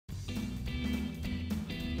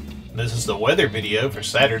This is the weather video for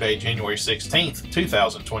Saturday, January 16th,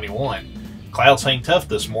 2021. Clouds hang tough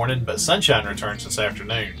this morning, but sunshine returns this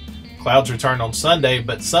afternoon. Clouds return on Sunday,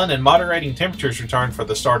 but sun and moderating temperatures return for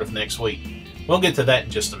the start of next week. We'll get to that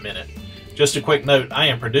in just a minute. Just a quick note, I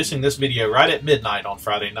am producing this video right at midnight on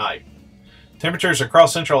Friday night. Temperatures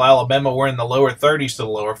across central Alabama were in the lower 30s to the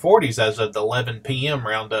lower 40s as of the 11 p.m.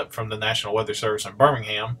 roundup from the National Weather Service in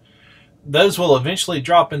Birmingham. Those will eventually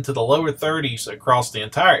drop into the lower 30s across the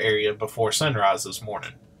entire area before sunrise this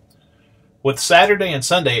morning. With Saturday and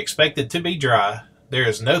Sunday expected to be dry, there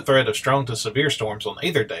is no threat of strong to severe storms on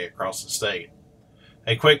either day across the state.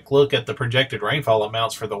 A quick look at the projected rainfall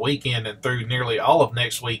amounts for the weekend and through nearly all of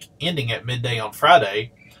next week ending at midday on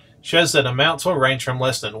Friday shows that amounts will range from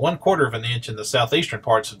less than 1/4 of an inch in the southeastern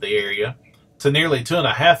parts of the area to nearly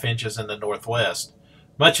 2.5 inches in the northwest.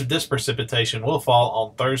 Much of this precipitation will fall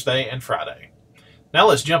on Thursday and Friday. Now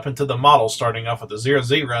let's jump into the models, starting off with the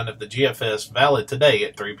 0Z run of the GFS valid today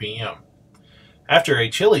at 3 p.m. After a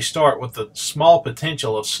chilly start with the small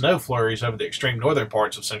potential of snow flurries over the extreme northern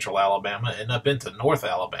parts of central Alabama and up into North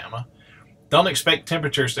Alabama, don't expect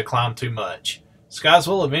temperatures to climb too much. Skies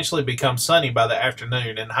will eventually become sunny by the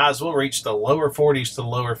afternoon and highs will reach the lower 40s to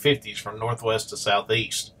lower 50s from northwest to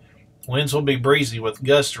southeast. Winds will be breezy with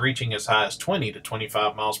gusts reaching as high as 20 to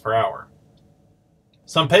 25 miles per hour.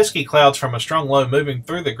 Some pesky clouds from a strong low moving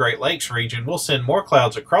through the Great Lakes region will send more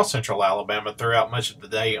clouds across central Alabama throughout much of the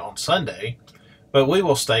day on Sunday, but we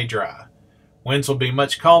will stay dry. Winds will be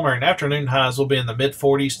much calmer and afternoon highs will be in the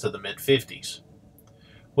mid-40s to the mid-50s.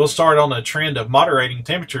 We'll start on a trend of moderating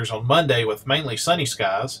temperatures on Monday with mainly sunny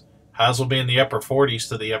skies. Highs will be in the upper 40s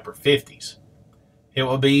to the upper 50s. It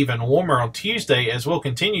will be even warmer on Tuesday as we'll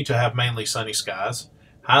continue to have mainly sunny skies.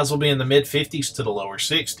 Highs will be in the mid-50s to the lower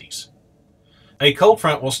 60s. A cold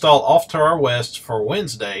front will stall off to our west for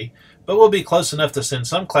Wednesday, but will be close enough to send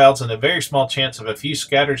some clouds and a very small chance of a few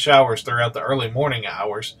scattered showers throughout the early morning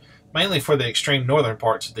hours, mainly for the extreme northern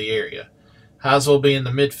parts of the area. Highs will be in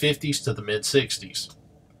the mid-50s to the mid-60s.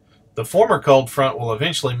 The former cold front will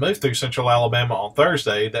eventually move through central Alabama on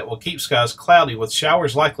Thursday that will keep skies cloudy with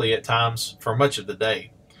showers likely at times for much of the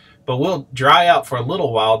day, but will dry out for a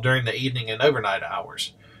little while during the evening and overnight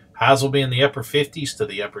hours. Highs will be in the upper 50s to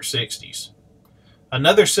the upper 60s.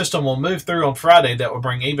 Another system will move through on Friday that will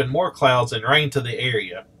bring even more clouds and rain to the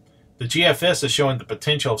area. The GFS is showing the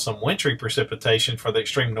potential of some wintry precipitation for the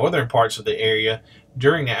extreme northern parts of the area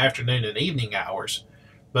during the afternoon and evening hours,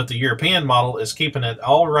 but the European model is keeping it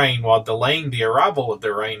all rain while delaying the arrival of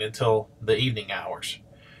the rain until the evening hours.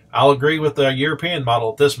 I'll agree with the European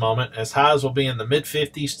model at this moment, as highs will be in the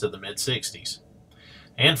mid-50s to the mid-60s.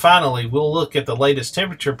 And finally, we'll look at the latest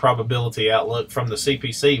temperature probability outlook from the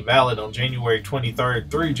CPC valid on January 23rd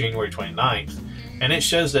through January 29th, and it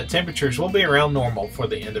shows that temperatures will be around normal for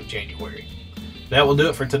the end of January. That will do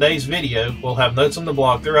it for today's video. We'll have notes on the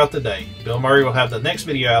blog throughout the day. Bill Murray will have the next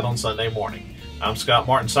video out on Sunday morning. I'm Scott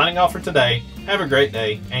Martin signing off for today. Have a great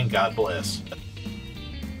day and God bless.